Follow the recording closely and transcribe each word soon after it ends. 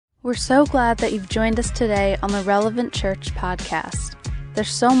We're so glad that you've joined us today on the Relevant Church podcast. There's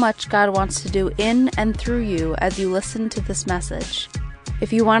so much God wants to do in and through you as you listen to this message.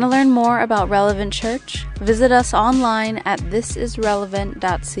 If you want to learn more about Relevant Church, visit us online at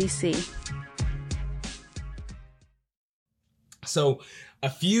thisisrelevant.cc. So a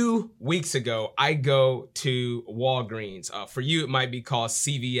few weeks ago, I go to Walgreens. For you, it might be called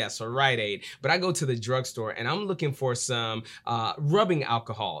CVS or Rite Aid, but I go to the drugstore and I'm looking for some rubbing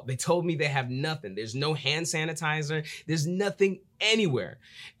alcohol. They told me they have nothing. There's no hand sanitizer. There's nothing anywhere.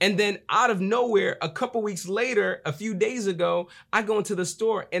 And then out of nowhere, a couple weeks later, a few days ago, I go into the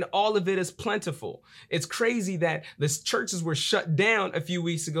store and all of it is plentiful. It's crazy that the churches were shut down a few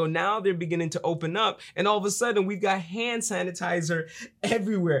weeks ago. Now they're beginning to open up and all of a sudden we've got hand sanitizer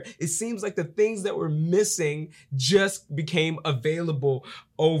everywhere. It seems like the things that were missing just became available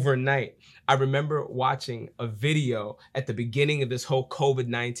overnight. I remember watching a video at the beginning of this whole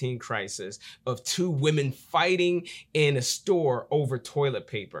COVID-19 crisis of two women fighting in a store over toilet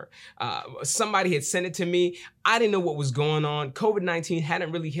paper. Somebody had sent it to me. I didn't know what was going on. COVID-19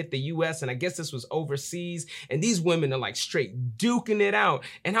 hadn't really hit the US, and I guess this was overseas. And these women are like straight duking it out.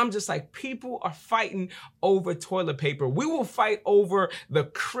 And I'm just like, people are fighting over toilet paper. We will fight over the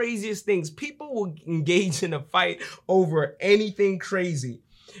craziest things. People will engage in a fight over anything crazy.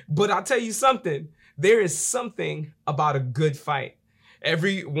 But I'll tell you something, there is something about a good fight.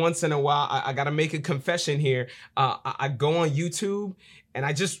 Every once in a while, I got to make a confession here. I go on YouTube and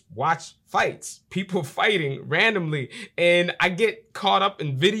I just watch fights, people fighting randomly. And I get caught up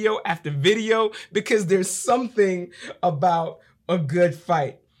in video after video because there's something about a good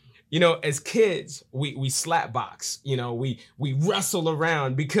fight. You know, as kids, we slap box, you know, we wrestle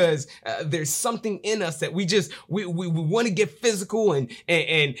around because there's something in us that we want to get physical and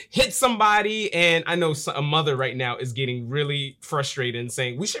hit somebody. And I know a mother right now is getting really frustrated and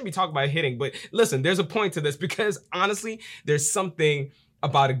saying, we shouldn't be talking about hitting. But listen, there's a point to this because honestly, there's something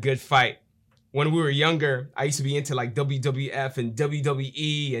about a good fight. When we were younger, I used to be into like WWF and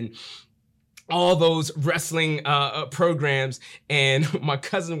WWE and all those wrestling programs, and my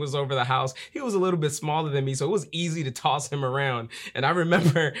cousin was over the house. He was a little bit smaller than me, so it was easy to toss him around. And I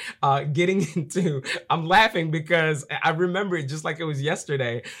remember I'm laughing because I remember it just like it was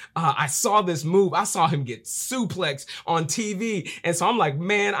yesterday. I saw this move. I saw him get suplexed on TV. And so I'm like,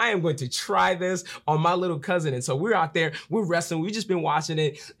 man, I am going to try this on my little cousin. And so we're out there, we're wrestling. We've just been watching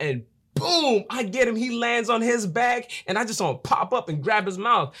it, and boom, I get him. He lands on his back and I just saw him pop up and grab his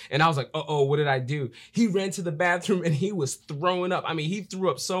mouth. And I was like, uh-oh, what did I do? He ran to the bathroom and he was throwing up. I mean, he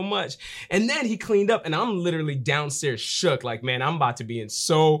threw up so much. And then he cleaned up and I'm literally downstairs shook like, man, I'm about to be in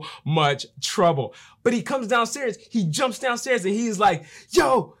so much trouble. But he comes downstairs, he jumps downstairs and he's like,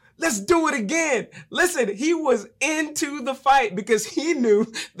 yo, let's do it again. Listen, he was into the fight because he knew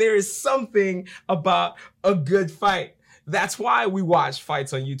there is something about a good fight. That's why we watch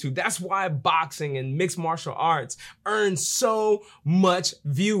fights on YouTube. That's why boxing and mixed martial arts earn so much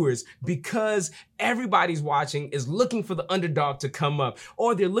viewers, because everybody's watching is looking for the underdog to come up,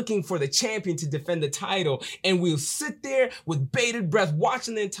 or they're looking for the champion to defend the title. And we'll sit there with bated breath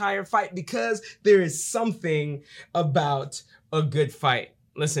watching the entire fight because there is something about a good fight.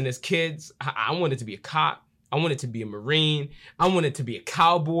 Listen, as kids, I wanted to be a cop. I wanted to be a Marine. I wanted to be a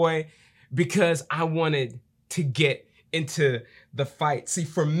cowboy because I wanted to get into the fight. See,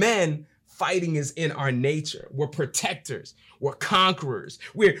 for men, fighting is in our nature. We're protectors. We're conquerors.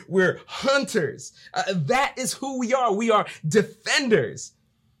 We're hunters. That is who we are. We are defenders.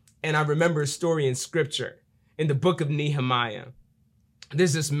 And I remember a story in scripture in the book of Nehemiah.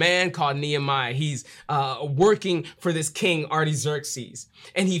 There's this man called Nehemiah. He's working for this king, Artaxerxes.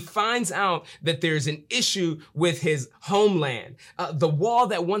 And he finds out that there's an issue with his homeland. The wall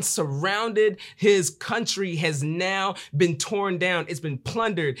that once surrounded his country has now been torn down. It's been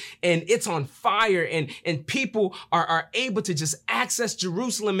plundered and it's on fire. And people are able to just access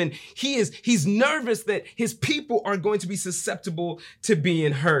Jerusalem. And he's nervous that his people are going to be susceptible to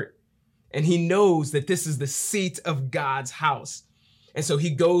being hurt. And he knows that this is the seat of God's house. And so he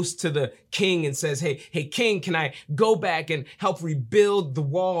goes to the king and says, hey, king, can I go back and help rebuild the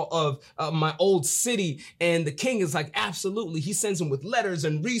wall of my old city? And the king is like, absolutely. He sends him with letters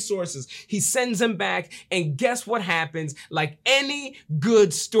and resources. He sends him back. And guess what happens? Like any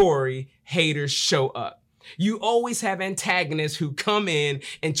good story, haters show up. You always have antagonists who come in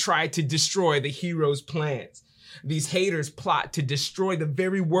and try to destroy the hero's plans. These haters plot to destroy the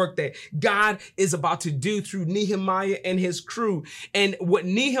very work that God is about to do through Nehemiah and his crew. And what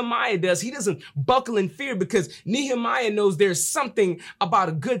Nehemiah does, he doesn't buckle in fear because Nehemiah knows there's something about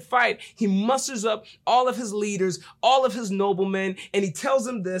a good fight. He musters up all of his leaders, all of his noblemen, and he tells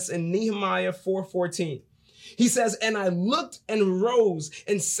them this in Nehemiah 4:14. He says, and I looked and rose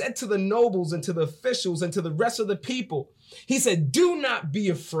and said to the nobles and to the officials and to the rest of the people, he said, do not be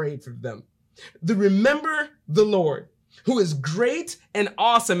afraid of them. Remember the Lord, who is great and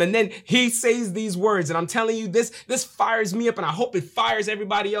awesome. And then he says these words, and I'm telling you, this fires me up, and I hope it fires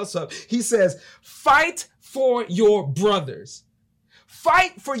everybody else up. He says, fight for your brothers.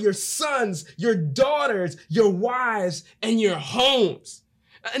 Fight for your sons, your daughters, your wives, and your homes.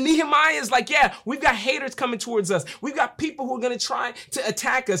 Nehemiah is like, yeah, we've got haters coming towards us. We've got people who are going to try to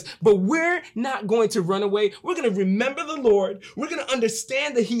attack us, but we're not going to run away. We're going to remember the Lord. We're going to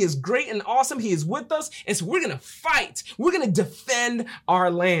understand that he is great and awesome. He is with us. And so we're going to fight. We're going to defend our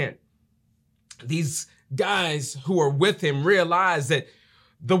land. These guys who are with him realize that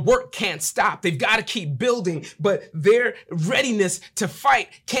the work can't stop. They've got to keep building, but their readiness to fight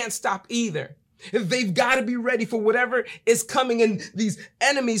can't stop either. They've got to be ready for whatever is coming. And these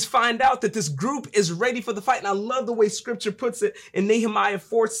enemies find out that this group is ready for the fight. And I love the way scripture puts it in Nehemiah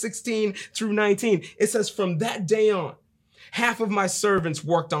 4:16 through 19. It says, from that day on, half of my servants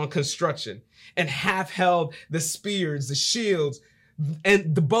worked on construction and half held the spears, the shields,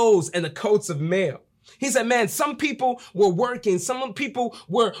 and the bows and the coats of mail. He said, man, some people were working. Some people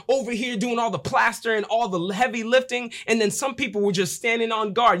were over here doing all the plaster and all the heavy lifting. And then some people were just standing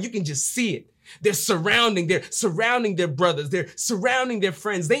on guard. You can just see it. They're surrounding their brothers. They're surrounding their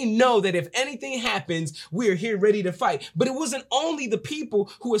friends. They know that if anything happens, we're here ready to fight. But it wasn't only the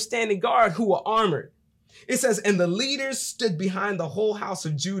people who were standing guard who were armored. It says, and the leaders stood behind the whole house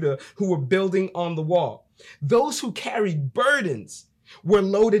of Judah who were building on the wall. Those who carried burdens were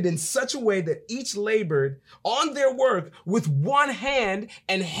loaded in such a way that each labored on their work with one hand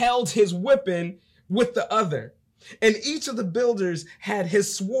and held his weapon with the other. And each of the builders had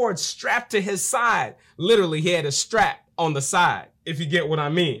his sword strapped to his side. Literally, he had a strap on the side, if you get what I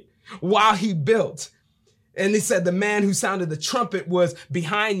mean, while he built. And he said, the man who sounded the trumpet was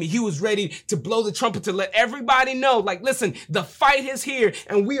behind me. He was ready to blow the trumpet to let everybody know, like, listen, the fight is here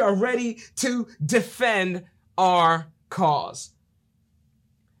and we are ready to defend our cause.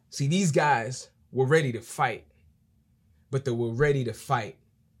 See, these guys were ready to fight, but they were ready to fight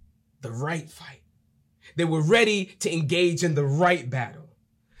the right fight. They were ready to engage in the right battle.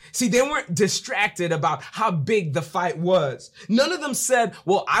 See, they weren't distracted about how big the fight was. None of them said,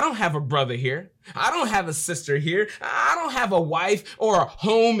 well, I don't have a brother here. I don't have a sister here. I don't have a wife or a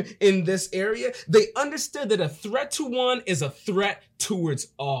home in this area. They understood that a threat to one is a threat towards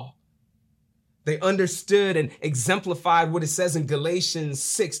all. They understood and exemplified what it says in Galatians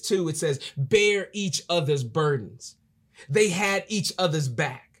 6:2. It says, bear each other's burdens. They had each other's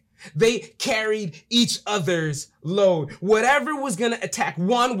back. They carried each other's load. Whatever was going to attack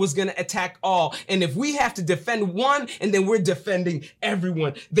one was going to attack all. And if we have to defend one, and then we're defending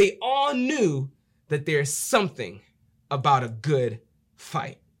everyone. They all knew that there's something about a good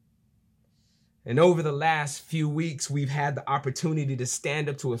fight. And over the last few weeks, we've had the opportunity to stand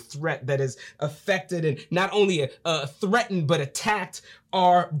up to a threat that has affected and not only threatened, but attacked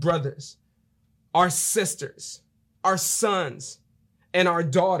our brothers, our sisters, our sons, and our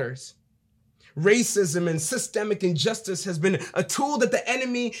daughters. Racism and systemic injustice has been a tool that the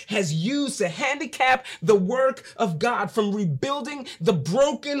enemy has used to handicap the work of God from rebuilding the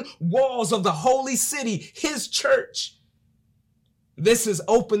broken walls of the holy city, his church. This has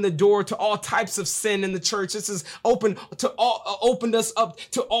opened the door to all types of sin in the church. This has opened us up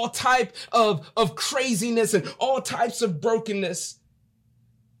to all type of craziness and all types of brokenness.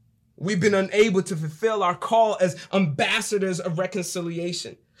 We've been unable to fulfill our call as ambassadors of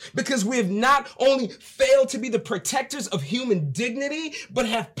reconciliation because we have not only failed to be the protectors of human dignity, but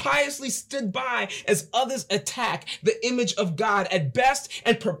have piously stood by as others attack the image of God at best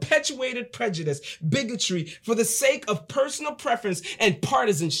and perpetuated prejudice, bigotry for the sake of personal preference and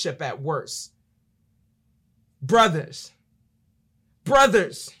partisanship at worst. Brothers,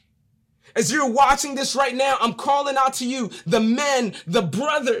 as you're watching this right now, I'm calling out to you, the men, the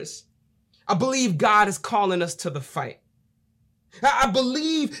brothers. I believe God is calling us to the fight. I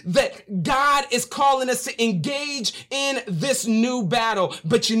believe that God is calling us to engage in this new battle.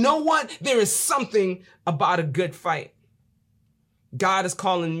 But you know what? There is something about a good fight. God is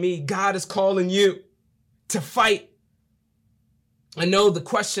calling me. God is calling you to fight. I know the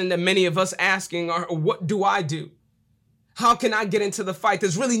question that many of us asking are, what do I do? How can I get into the fight?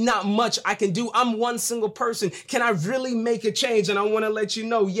 There's really not much I can do. I'm one single person. Can I really make a change? And I want to let you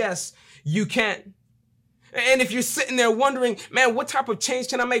know, yes, you can. And if you're sitting there wondering, man, what type of change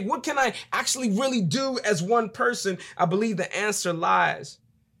can I make? What can I actually really do as one person? I believe the answer lies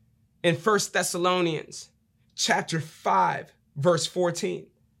in 1 Thessalonians chapter 5, verse 14.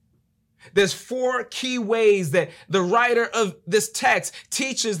 There's 4 key ways that the writer of this text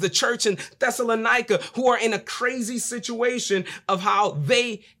teaches the church in Thessalonica, who are in a crazy situation, of how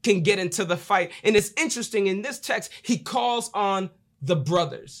they can get into the fight. And it's interesting, in this text, he calls on the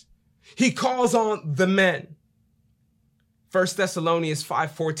brothers. He calls on the men. 1 Thessalonians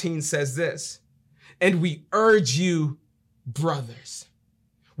 5:14 says this, and we urge you, brothers.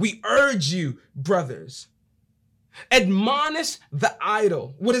 We urge you, brothers. Admonish the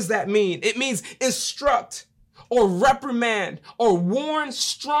idle. What does that mean? It means instruct or reprimand or warn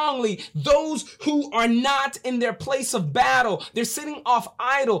strongly those who are not in their place of battle. They're sitting off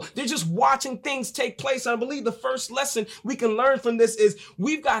idle. They're just watching things take place. And I believe the first lesson we can learn from this is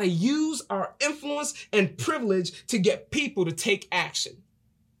we've got to use our influence and privilege to get people to take action.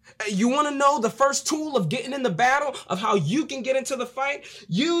 You want to know the first tool of getting in the battle, of how you can get into the fight?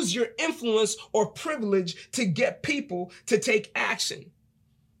 Use your influence or privilege to get people to take action.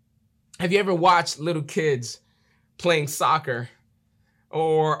 Have you ever watched little kids playing soccer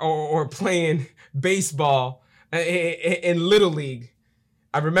or playing baseball in Little League?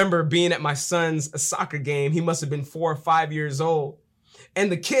 I remember being at my son's soccer game. He must have been 4 or 5 years old.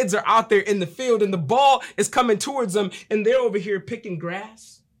 And the kids are out there in the field and the ball is coming towards them and they're over here picking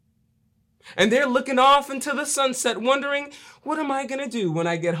grass. And they're looking off into the sunset wondering, what am I going to do when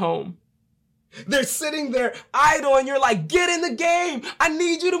I get home? They're sitting there idle and you're like, get in the game. I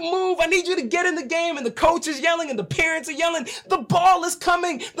need you to move. I need you to get in the game. And the coach is yelling and the parents are yelling. The ball is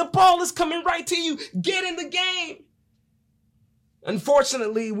coming. The ball is coming right to you. Get in the game.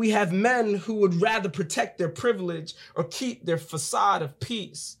 Unfortunately, we have men who would rather protect their privilege or keep their facade of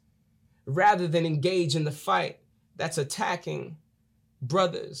peace rather than engage in the fight that's attacking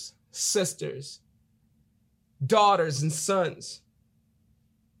brothers, sisters, daughters, and sons.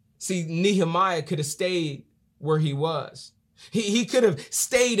 See, Nehemiah could have stayed where he was. He could have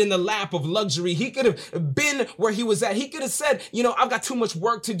stayed in the lap of luxury. He could have been where he was at. He could have said, I've got too much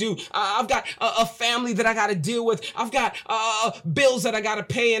work to do. I've got a family that I got to deal with. I've got bills that I got to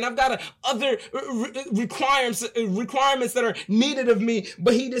pay, and I've got other requirements that are needed of me.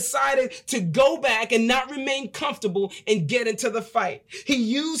 But he decided to go back and not remain comfortable and get into the fight. He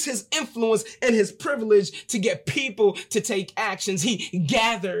used his influence and his privilege to get people to take actions. He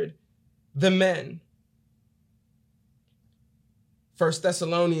gathered the men. 1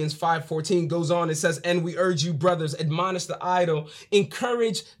 Thessalonians 5:14 goes on. It says, and we urge you, brothers, admonish the idle,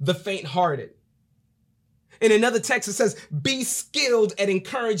 encourage the faint-hearted. In another text, it says, be skilled at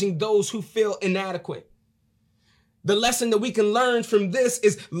encouraging those who feel inadequate. The lesson that we can learn from this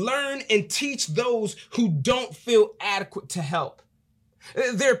is learn and teach those who don't feel adequate to help.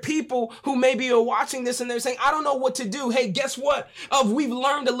 There are people who maybe are watching this and they're saying, I don't know what to do. Hey, guess what? We've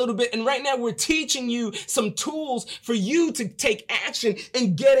learned a little bit. And right now we're teaching you some tools for you to take action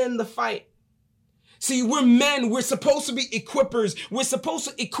and get in the fight. See, we're men. We're supposed to be equippers. We're supposed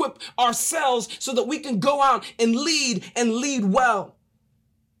to equip ourselves so that we can go out and lead well.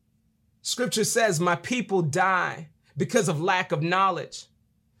 Scripture says, my people die because of lack of knowledge.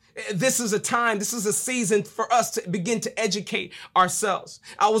 This is a time, this is a season for us to begin to educate ourselves.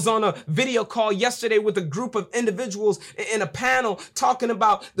 I was on a video call yesterday with a group of individuals in a panel talking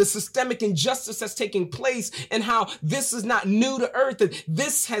about the systemic injustice that's taking place and how this is not new to earth, that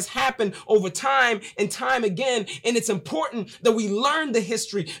this has happened over time and time again. And it's important that we learn the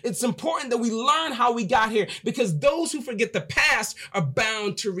history. It's important that we learn how we got here, because those who forget the past are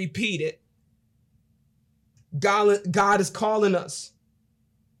bound to repeat it. God is calling us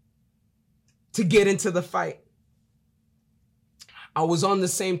to get into the fight. I was on the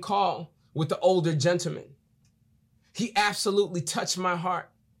same call with the older gentleman. He absolutely touched my heart.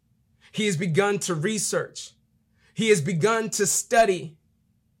 He has begun to research. He has begun to study.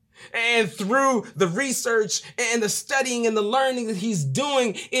 And through the research and the studying and the learning that he's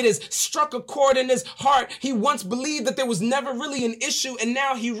doing, it has struck a chord in his heart. He once believed that there was never really an issue, and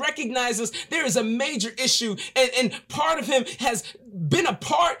now he recognizes there is a major issue. And part of him has been a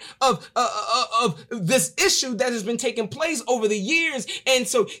part of this issue that has been taking place over the years. And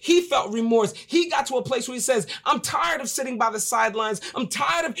so he felt remorse. He got to a place where he says, I'm tired of sitting by the sidelines. I'm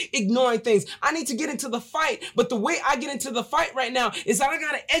tired of ignoring things. I need to get into the fight. But the way I get into the fight right now is that I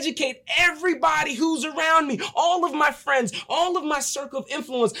got to educate educate everybody who's around me, all of my friends, all of my circle of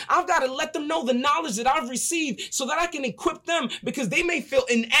influence. I've got to let them know the knowledge that I've received so that I can equip them, because they may feel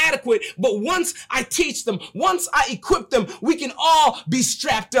inadequate. But once I teach them, once I equip them, we can all be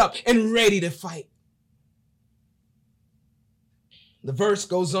strapped up and ready to fight. The verse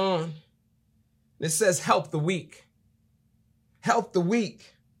goes on. It says, help the weak. Help the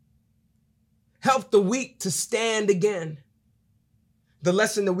weak. Help the weak to stand again. The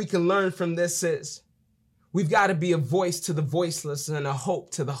lesson that we can learn from this is we've got to be a voice to the voiceless and a hope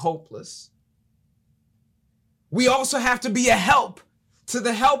to the hopeless. We also have to be a help to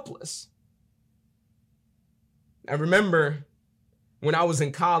the helpless. I remember when I was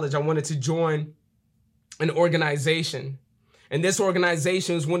in college, I wanted to join an organization. And this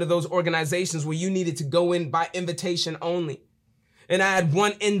organization was one of those organizations where you needed to go in by invitation only. And I had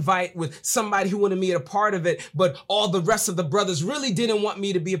one invite with somebody who wanted me to be a part of it, but all the rest of the brothers really didn't want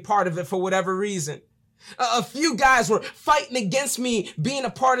me to be a part of it for whatever reason. A few guys were fighting against me being a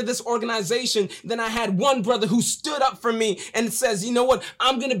part of this organization. Then I had one brother who stood up for me and says, you know what?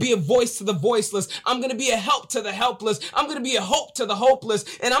 I'm going to be a voice to the voiceless. I'm going to be a help to the helpless. I'm going to be a hope to the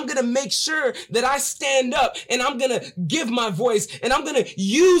hopeless. And I'm going to make sure that I stand up and I'm going to give my voice and I'm going to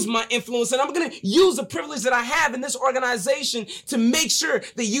use my influence and I'm going to use the privilege that I have in this organization to make sure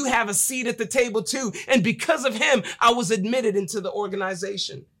that you have a seat at the table too. And because of him, I was admitted into the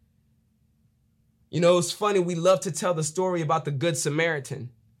organization. You know, it's funny, we love to tell the story about the Good Samaritan.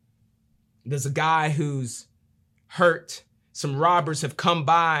 There's a guy who's hurt. Some robbers have come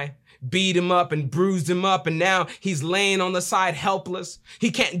by, beat him up and bruised him up, and now he's laying on the side helpless.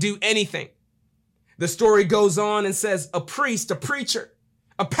 He can't do anything. The story goes on and says a priest, a preacher,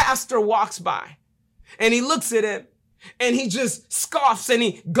 a pastor walks by, and he looks at him, and he just scoffs, and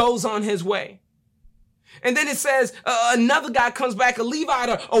he goes on his way. And then it says another guy comes back, a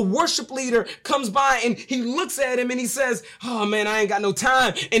Levite, a worship leader comes by and he looks at him and he says, oh man, I ain't got no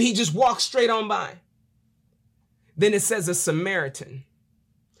time. And he just walks straight on by. Then it says a Samaritan,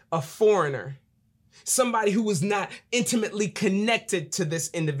 a foreigner, somebody who was not intimately connected to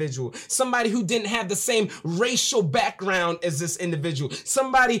this individual, somebody who didn't have the same racial background as this individual,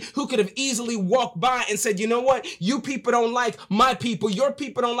 somebody who could have easily walked by and said, you know what? You people don't like my people. Your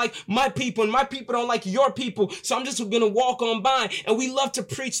people don't like my people, and my people don't like your people. So I'm just going to walk on by. And we love to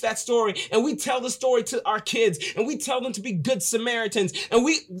preach that story. And we tell the story to our kids and we tell them to be good Samaritans. And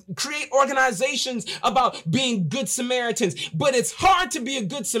we create organizations about being good Samaritans. But it's hard to be a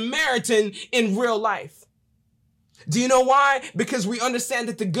good Samaritan in real life. Do you know why? Because we understand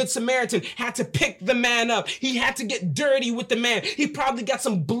that the Good Samaritan had to pick the man up. He had to get dirty with the man. He probably got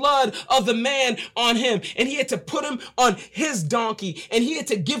some blood of the man on him, and he had to put him on his donkey, and he had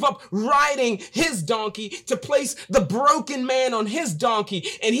to give up riding his donkey to place the broken man on his donkey,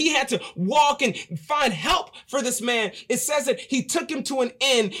 and he had to walk and find help for this man. It says that he took him to an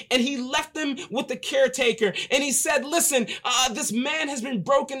inn, and he left him with the caretaker, and he said, listen, this man has been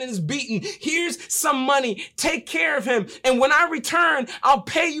broken and is beaten. Here's some money. Take care of him. And when I return, I'll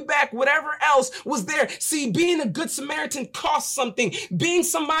pay you back whatever else was there. See, being a good Samaritan costs something. Being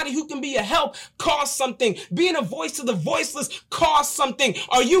somebody who can be a help costs something. Being a voice to the voiceless costs something.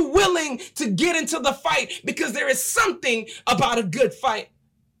 Are you willing to get into the fight? Because there is something about a good fight.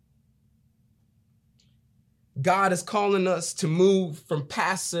 God is calling us to move from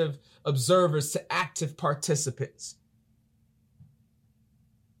passive observers to active participants.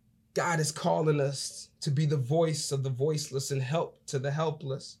 God is calling us to be the voice of the voiceless and help to the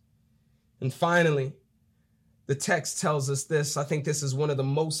helpless. And finally, the text tells us this. I think this is one of the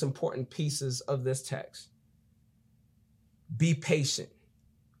most important pieces of this text. Be patient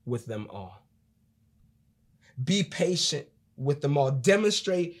with them all. Be patient with them all.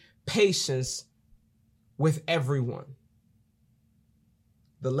 Demonstrate patience with everyone.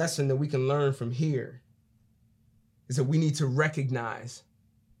 The lesson that we can learn from here is that we need to recognize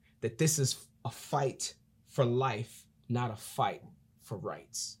that this is a fight for life, not a fight for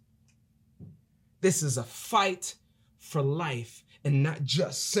rights. This is a fight for life and not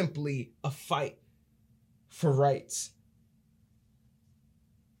just simply a fight for rights.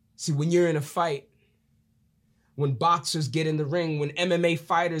 See, when you're in a fight, when boxers get in the ring, when MMA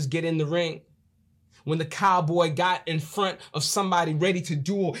fighters get in the ring, when the cowboy got in front of somebody ready to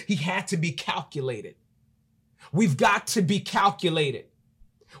duel, he had to be calculated. We've got to be calculated.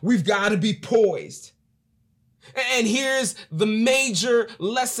 We've got to be poised. And here's the major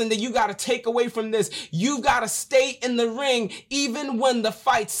lesson that you got to take away from this. You've got to stay in the ring even when the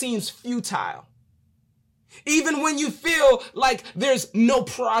fight seems futile. Even when you feel like there's no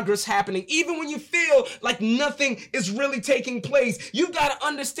progress happening, even when you feel like nothing is really taking place, you've got to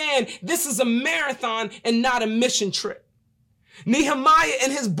understand this is a marathon and not a mission trip. Nehemiah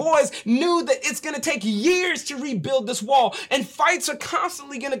and his boys knew that it's going to take years to rebuild this wall, and fights are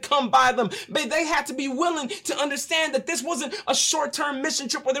constantly going to come by them. But they had to be willing to understand that this wasn't a short-term mission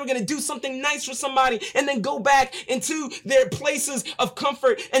trip where they were going to do something nice for somebody and then go back into their places of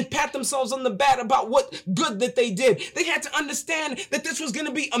comfort and pat themselves on the back about what good that they did. They had to understand that this was going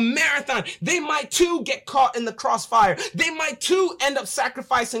to be a marathon. They might too get caught in the crossfire. They might too end up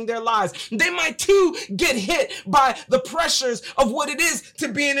sacrificing their lives. They might too get hit by the pressures of what it is to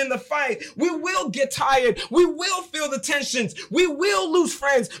being in the fight. We will get tired. We will feel the tensions. We will lose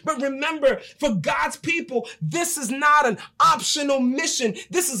friends. But remember, for God's people, this is not an optional mission.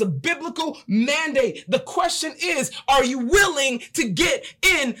 This is a biblical mandate. The question is, are you willing to get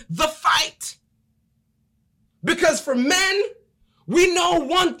in the fight? Because for men, we know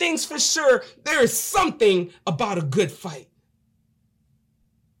one thing's for sure. There is something about a good fight.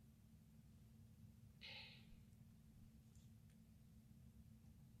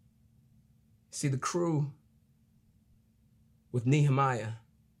 See, the crew with Nehemiah,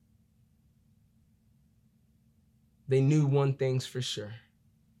 they knew one thing's for sure.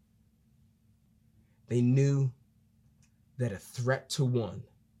 They knew that a threat to one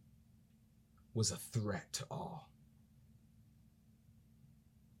was a threat to all.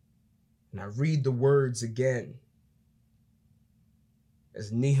 And I read the words again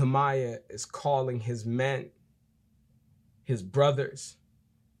as Nehemiah is calling his men, his brothers,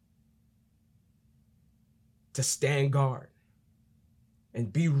 to stand guard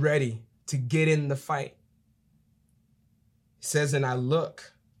and be ready to get in the fight. He says, and I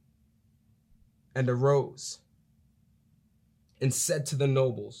look and arose and said to the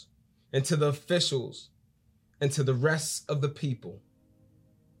nobles and to the officials and to the rest of the people,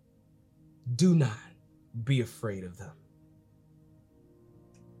 do not be afraid of them.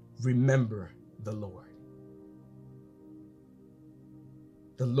 Remember the Lord.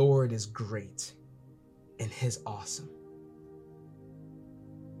 The Lord is great and He's awesome.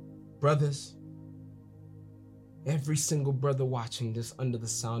 Brothers, every single brother watching this under the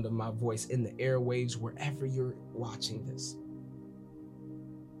sound of my voice, in the airwaves, wherever you're watching this,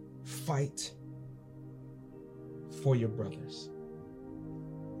 fight for your brothers.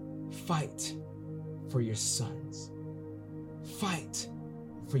 Fight for your sons. Fight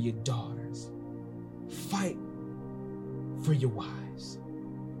for your daughters. Fight for your wives.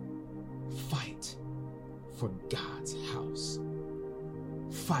 Fight for God's house.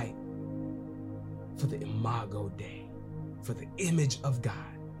 Fight for the imago Dei, for the image of God,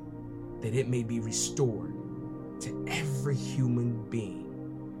 that it may be restored to every human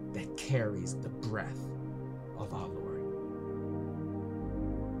being that carries the breath of our Lord.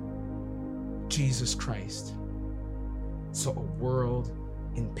 Jesus Christ saw a world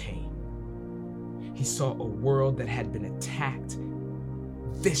in pain. He saw a world that had been attacked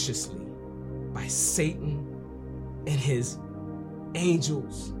viciously by Satan and his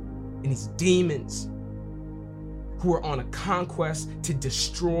angels and his demons, who are on a conquest to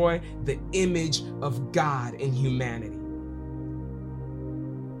destroy the image of God in humanity.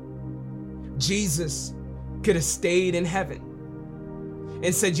 Jesus could have stayed in heaven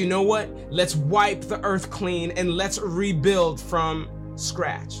and said, you know what? Let's wipe the earth clean and let's rebuild from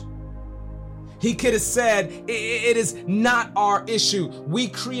scratch. He could have said, it is not our issue. We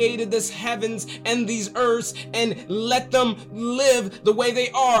created this heavens and these earths and let them live the way they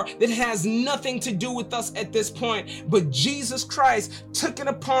are. It has nothing to do with us at this point. But Jesus Christ took it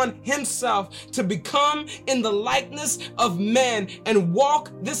upon himself to become in the likeness of men and walk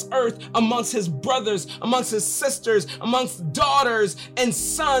this earth amongst his brothers, amongst his sisters, amongst daughters and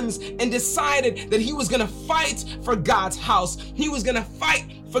sons, and decided that he was going to fight for God's house. He was going to fight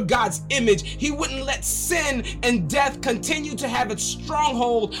for God's image. He wouldn't let sin and death continue to have its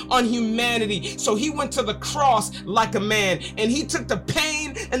stronghold on humanity. So he went to the cross like a man, and he took the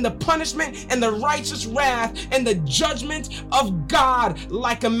pain and the punishment and the righteous wrath and the judgment of God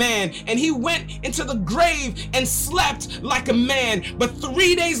like a man. And he went into the grave and slept like a man. But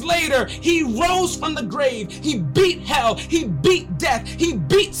 3 days later, he rose from the grave. He beat hell. He beat death. He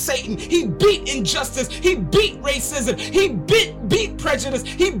beat Satan. He beat injustice. He beat racism. He beat prejudice.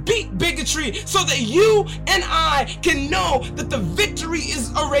 He beat bigotry, so that you and I can know that the victory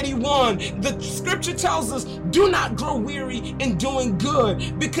is already won. The scripture tells us, do not grow weary in doing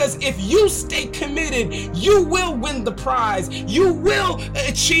good, because if you stay committed, you will win the prize. You will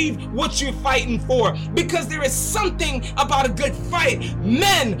achieve what you're fighting for, because there is something about a good fight.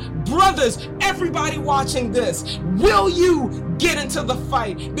 Men, brothers, everybody watching this, will you get into the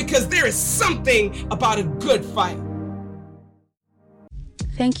fight? Because there is something about a good fight.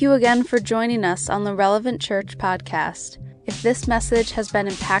 Thank you again for joining us on the Relevant Church podcast. If this message has been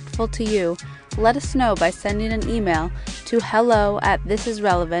impactful to you, let us know by sending an email to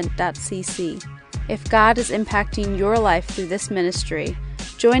hello@thisisrelevant.cc. If God is impacting your life through this ministry,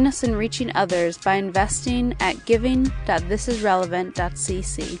 join us in reaching others by investing at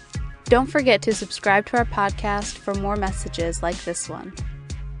giving.thisisrelevant.cc. Don't forget to subscribe to our podcast for more messages like this one.